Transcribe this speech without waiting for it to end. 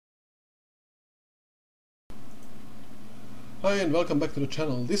Hi and welcome back to the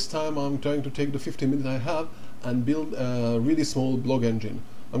channel. This time I'm trying to take the 15 minutes I have and build a really small blog engine.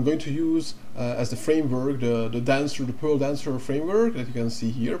 I'm going to use as the framework the Perl Dancer framework that you can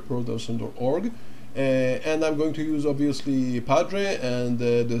see here, perldancer.org, and I'm going to use obviously Padre and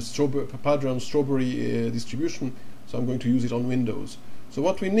the Padre on Strawberry distribution, so I'm going to use it on Windows. So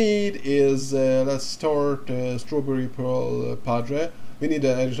what we need is, let's start Strawberry Perl Padre. We need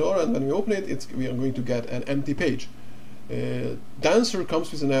an editor, and when we open it, we are going to get an empty page. Dancer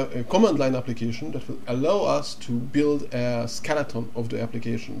comes with a command line application that will allow us to build a skeleton of the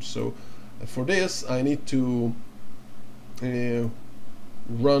application. So for this I need to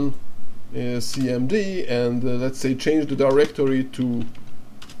run cmd and let's say change the directory to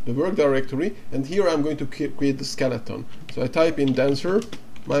the work directory, and here I'm going to create the skeleton. So I type in dancer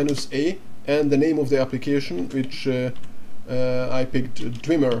 -a and the name of the application, which I picked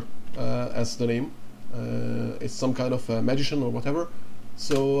Dwimmer as the name. It's some kind of magician or whatever,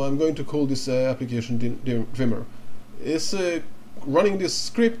 so I'm going to call this application Dwimmer. Running this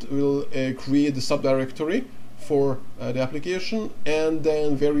script will create the subdirectory for the application and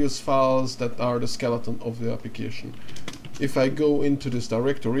then various files that are the skeleton of the application. If I go into this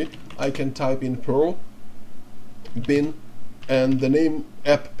directory, I can type in Perl bin and the name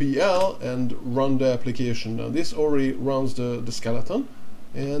app.pl and run the application. Now this already runs the skeleton,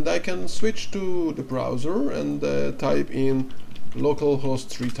 and I can switch to the browser and type in localhost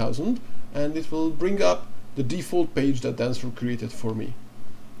 3000, and it will bring up the default page that Dancer created for me.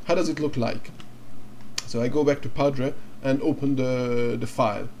 How does it look like? So I go back to Padre and open the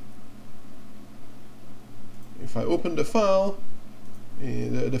file. If I open the file,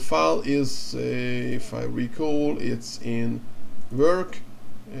 the file is, if I recall, it's in work,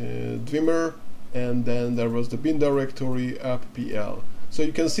 Dwimmer, and then there was the bin directory app.pl. So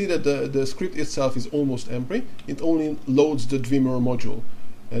you can see that the script itself is almost empty. It only loads the Dwimmer module.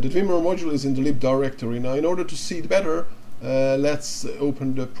 The Dwimmer module is in the lib directory. Now in order to see it better, let's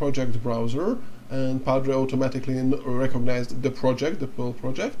open the project browser, and Padre automatically recognized the project, the Perl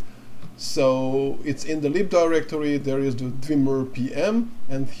project. So it's in the lib directory, there is the Dwimmer PM,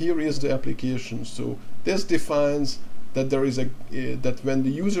 and here is the application. So this defines that there is that when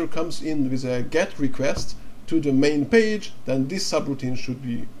the user comes in with a GET request to the main page, then this subroutine should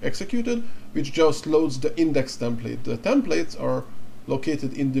be executed, which just loads the index template. The templates are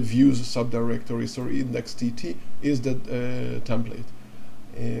located in the views subdirectory, so index.tt is the template.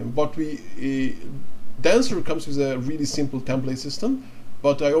 Dancer comes with a really simple template system,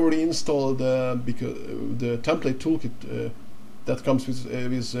 but I already installed because the template toolkit that comes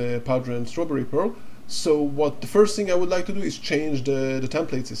with Padre and Strawberry Perl. So the first thing I would like to do is change the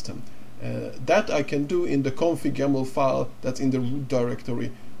template system. That I can do in the config YAML file that's in the root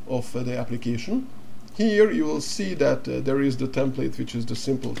directory of the application. Here you will see that there is the template, which is the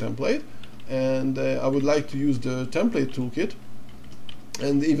simple template, and I would like to use the template toolkit,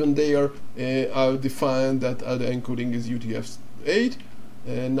 and even there I've defined that the encoding is UTF-8.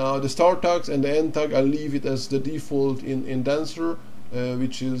 Now the start tags and the end tag, I'll leave it as the default in Dancer,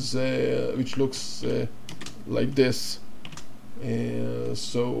 which looks like this.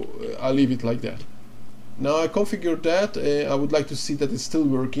 So I'll leave it like that. Now I configured that. I would like to see that it's still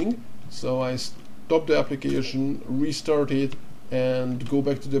working, so I stop the application, restart it, and go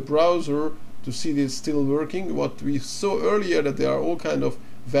back to the browser to see that it's still working. What we saw earlier, that there are all kind of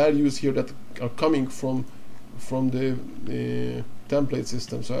values here that are coming from the template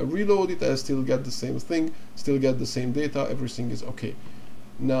system. So I reload it, I still get the same thing, still get the same data, everything is okay.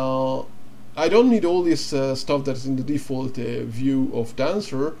 Now I don't need all this stuff that's in the default view of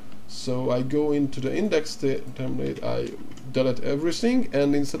Dancer, so I go into the index template, I delete everything,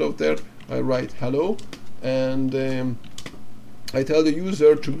 and instead of that I write hello, and I tell the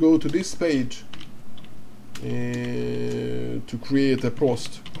user to go to this page to create a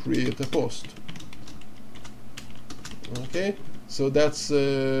post. Okay, so that's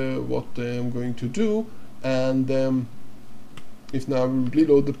what I'm going to do, and if now we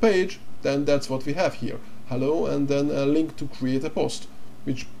reload the page, then that's what we have here, hello, and then a link to create a post,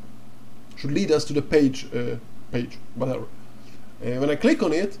 which should lead us to the page, whatever. When I click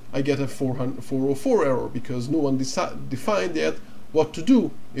on it, I get a 404 error, because no one defined yet what to do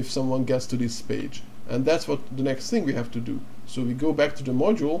if someone gets to this page, and that's what the next thing we have to do. So we go back to the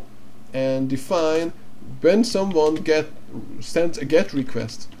module and define when someone sends a GET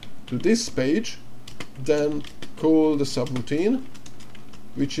request to this page, then call the subroutine,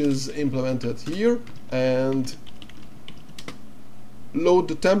 which is implemented here, and load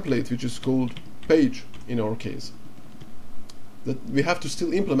the template, which is called page in our case. That we have to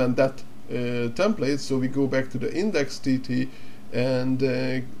still implement that template, so we go back to the index.tt and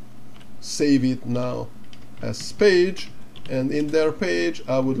save it now as page, and in their page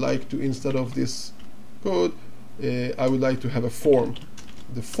I would like to, instead of this code, I would like to have a form.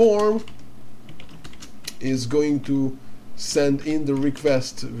 The form is going to send in the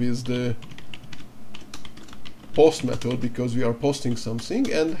request with the post method, because we are posting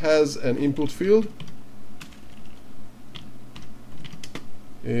something, and has an input field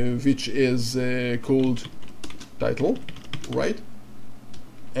which is called title, right?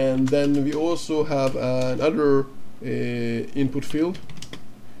 And then we also have another input field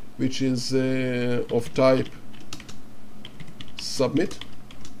which is of type submit,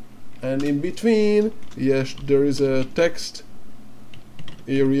 and in between, yes, there is a text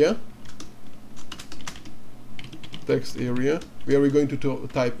area where we're going to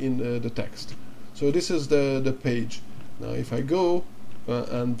type in the text. So this is the page. Now if I go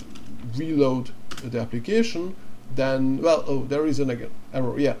and reload the application, then, well, oh, there is an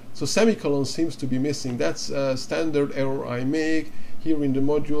error. Yeah, so semicolon seems to be missing. That's a standard error I make here in the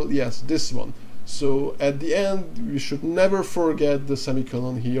module. Yes, this one. So at the end, we should never forget the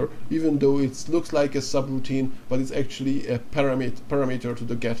semicolon here, even though it looks like a subroutine, but it's actually a parameter to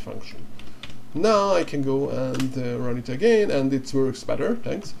the get function. Now I can go and run it again, and it works better,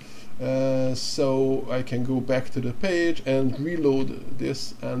 thanks. So I can go back to the page and reload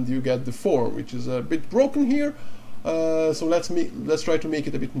this, and you get the form, which is a bit broken here. So let's try to make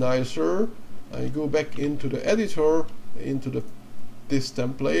it a bit nicer. I go back into the editor, into this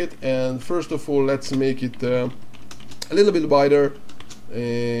template, and first of all let's make it a little bit wider,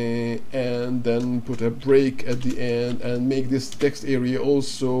 and then put a break at the end, and make this text area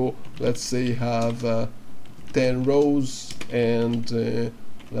also, let's say, have 10 rows, and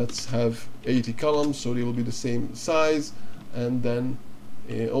let's have 80 columns, so they will be the same size. And then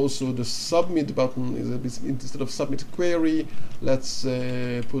also the submit button is a bit, instead of submit query, let's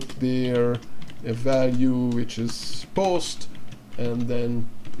put there a value which is post. And then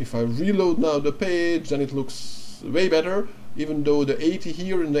if I reload now the page, then it looks way better, even though the 80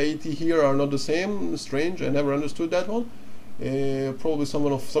 here and the 80 here are not the same. Strange, I never understood that one. Probably some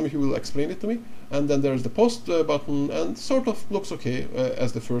of you will explain it to me. And then there's the post button, and sort of looks okay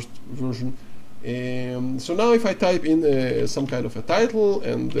as the first version. So now if I type in some kind of a title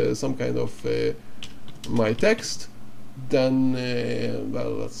and some kind of my text, then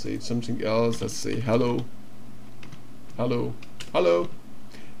well, let's say something else. Let's say hello, hello, hello,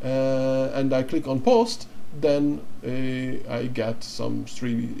 and I click on post, then I get some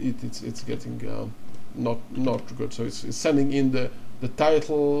string. It's getting not good. So it's sending in the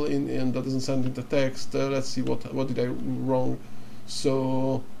title and that doesn't send in the text. Let's see what did I wrong.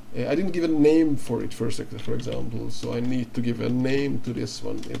 So I didn't give a name for it first, for example. So I need to give a name to this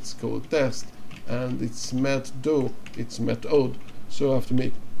one. It's called test, and it's method. It's method. So I have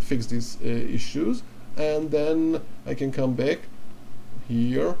to fix these issues, and then I can come back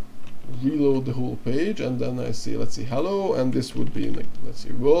here, reload the whole page, and then I see, let's see, hello, and this would be, like, let's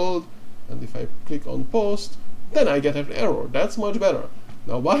see, world. And if I click on post, then I get an error. That's much better.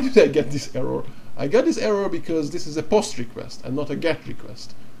 Now, why did I get this error? I got this error because this is a post request and not a get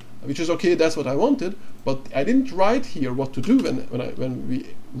request, which is okay. That's what I wanted, but I didn't write here what to do when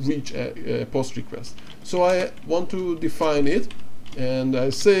we reach a post request. So I want to define it, and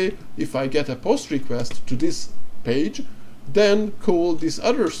I say if I get a post request to this page, then call this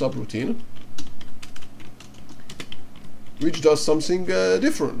other subroutine, which does something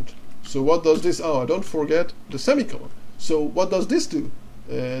different. So what does this? Oh, don't forget the semicolon. So what does this do?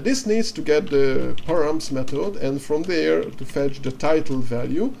 This needs to get the params method, and from there to fetch the title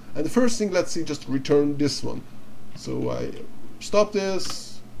value. And the first thing, let's see, just return this one. So I stop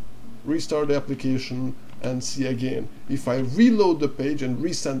this, restart the application, and see again. If I reload the page and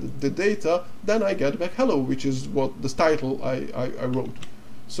resend the data, then I get back hello, which is what the title I wrote.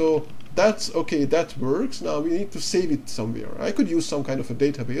 So that's okay, that works. Now we need to save it somewhere. I could use some kind of a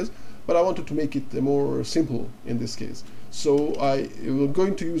database, but I wanted to make it more simple in this case. So we're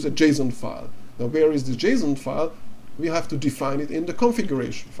going to use a JSON file. Now where is the JSON file? We have to define it in the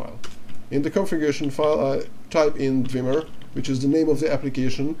configuration file. In the configuration file, I type in Vimmer, which is the name of the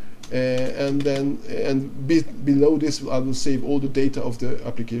application, and then below this I will save all the data of the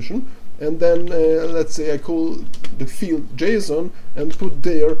application. And then let's say I call the field JSON and put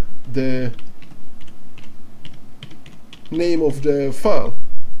there the name of the file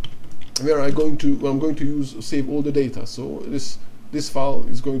where I'm going to save all the data. So this file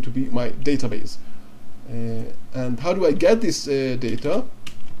is going to be my database. And how do I get this data?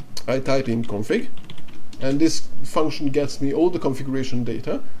 I type in config, and this function gets me all the configuration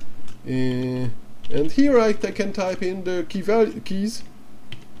data. And here I can type in the keys,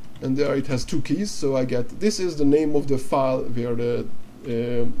 and there it has 2 keys, so I get this is the name of the file where the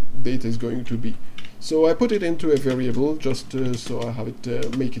data is going to be. So I put it into a variable just so I have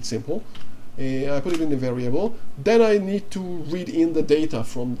it make it simple. I put it in a variable. Then I need to read in the data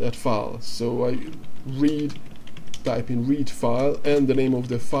from that file. So I type in read file and the name of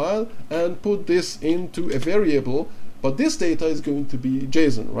the file and put this into a variable. But this data is going to be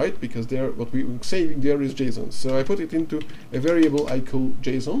JSON, right? Because what we're saving there is JSON. So I put it into a variable I call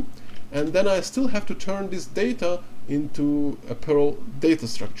JSON. And then I still have to turn this data into a Perl data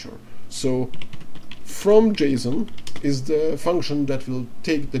structure. So from JSON is the function that will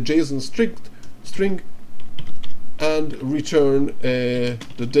take the JSON string and return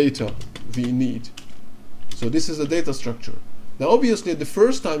the data we need. So this is a data structure. Now obviously the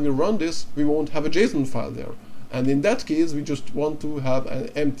first time we run this, we won't have a JSON file there. And in that case, we just want to have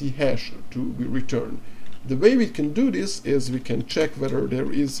an empty hash to be returned. The way we can do this is we can check whether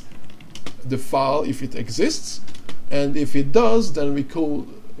there is the file, if it exists. And if it does, then we call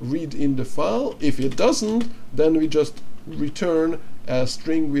read in the file. If it doesn't, then we just return a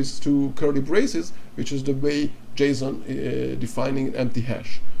string with 2 curly braces, which is the way JSON defining an empty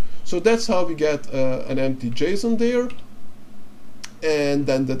hash. So that's how we get an empty JSON there, and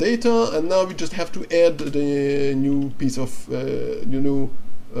then the data, and now we just have to add the new piece of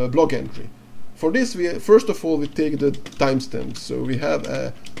blog entry. For this, we first of all we take the timestamp. So we have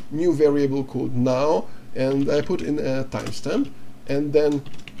a new variable called now, and I put in a timestamp, and then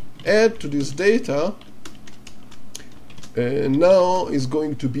add to this data. Now is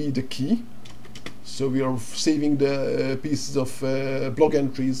going to be the key. So we are saving the pieces of blog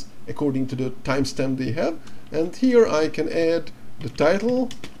entries according to the timestamp they have. And here I can add the title,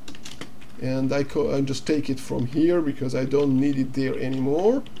 and I just take it from here because I don't need it there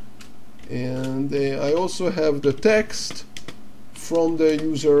anymore. And I also have the text from the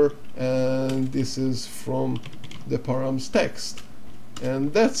user, and this is from the params text.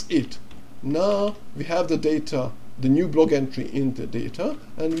 And that's it. Now we have the data, the new blog entry in the data,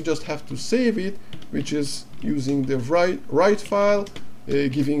 and we just have to save it, which is using the write file,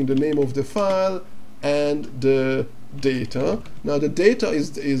 giving the name of the file and the data. Now the data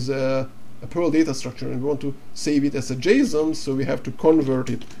is a Perl data structure, and we want to save it as a JSON, so we have to convert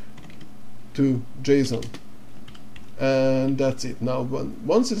it to JSON. And that's it. Now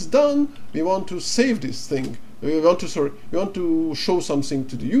once it's done, we want to save this thing. We want to show something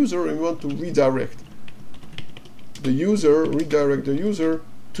to the user, and we want to redirect the user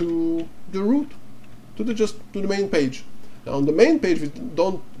to the root, to the main page. Now on the main page we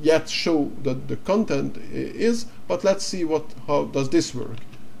don't yet show that the content is, but let's see how does this work.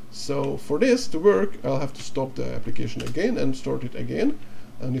 So for this to work, I'll have to stop the application again and start it again,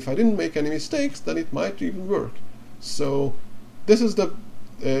 and if I didn't make any mistakes, then it might even work. So this is the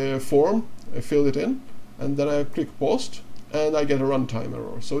form. I filled it in, and then I click post, and I get a runtime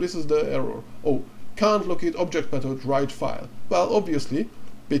error. So this is the error. Oh, can't locate object method write file. Well, obviously,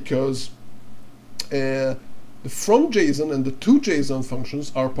 because the from JSON and the to JSON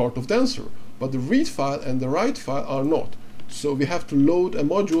functions are part of Dancer, but the read file and the write file are not. So we have to load a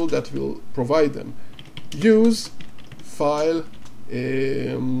module that will provide them. Use file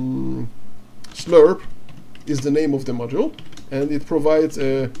slurp is the name of the module, and it provides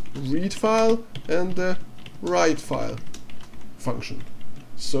a read file and a write file function.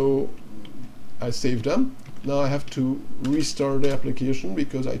 So I save them. Now I have to restart the application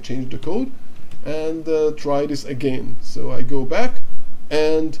because I changed the code, and try this again. So I go back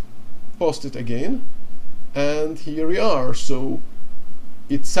and post it again, and here we are. So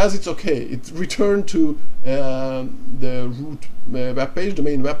it says it's okay. It returned to the root web page, the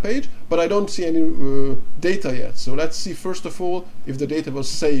main web page, but I don't see any data yet. So let's see first of all if the data was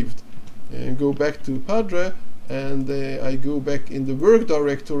saved. And go back to Padre, and I go back in the work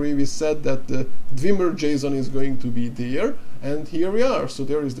directory. We said that the Dwimmer JSON is going to be there, and here we are. So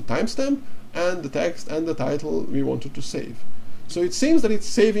there is the timestamp and the text and the title we wanted to save. So it seems that it's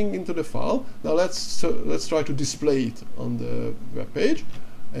saving into the file. Now let's try to display it on the web page.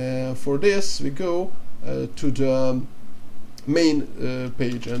 For this we go to the main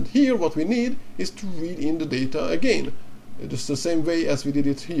page, and here what we need is to read in the data again, just the same way as we did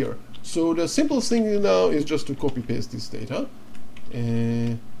it here. So the simplest thing now is just to copy paste this data,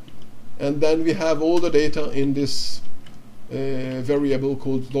 and then we have all the data in this variable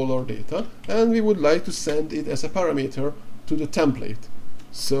called $data, and we would like to send it as a parameter to the template.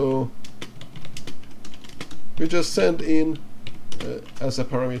 So we just send in as a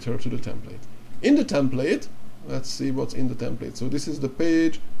parameter to the template. In the template, let's see what's in the template. So this is the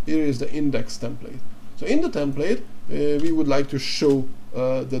page here is the index template. So in the template, we would like to show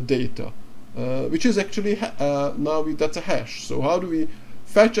the data, which is actually that's a hash. So how do we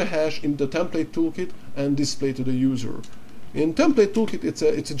fetch a hash in the template toolkit and display to the user? In template toolkit,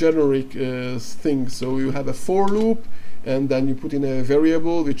 it's a generic thing. So you have a for loop, and then you put in a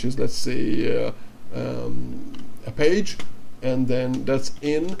variable, which is, let's say, a page, and then that's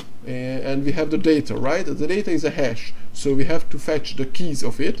in, and we have the data, right? The data is a hash, so we have to fetch the keys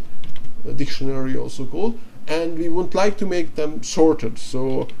of it, a dictionary also called, and we would like to make them sorted,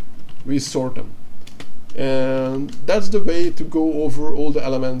 so we sort them. And that's the way to go over all the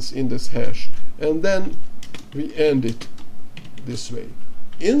elements in this hash, and then we end it this way.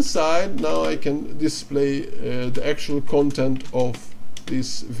 Inside, now I can display the actual content of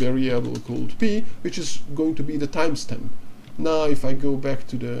this variable called p, which is going to be the timestamp. Now if I go back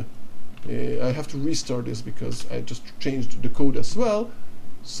to the I have to restart this because I just changed the code as well.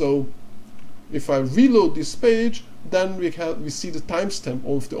 So if I reload this page, then we see the timestamp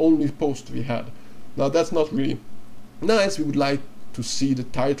of the only post we had. Now that's not really nice. We would like to see the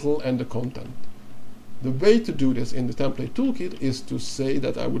title and the content. The way to do this in the template toolkit is to say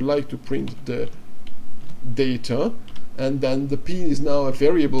that I would like to print the data, and then the p is now a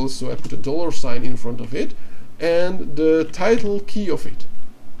variable, so I put a $sign in front of it, and the title key of it.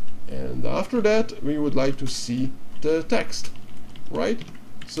 And after that, we would like to see the text, right?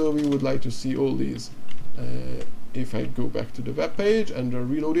 So we would like to see all these. If I go back to the web page and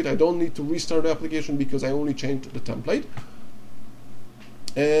reload it, I don't need to restart the application because I only changed the template.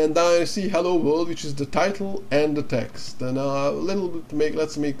 And I see hello world, which is the title and the text. And a little bit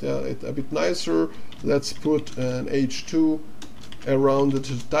let's make it a bit nicer. Let's put an h2 around the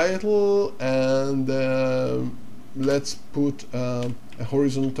title, and let's put a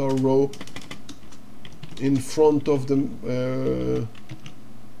horizontal row in front of the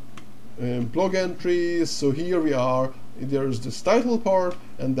blog entries. So here we are, there's this title part,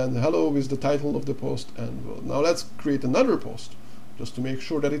 and then hello is the title of the post. And well, now let's create another post just to make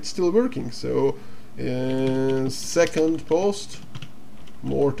sure that it's still working. So second post,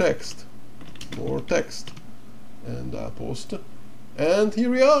 more text, and post. And here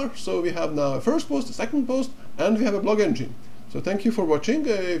we are. So we have now a first post, a second post, and we have a blog engine. So thank you for watching.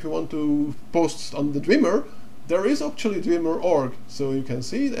 If you want to post on the Dwimmer, there is actually Dwimmer.org, so you can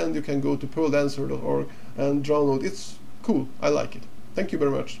see it, and you can go to perldancer.org and download. It's cool. I like it. Thank you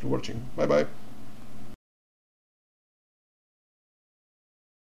very much for watching. Bye bye.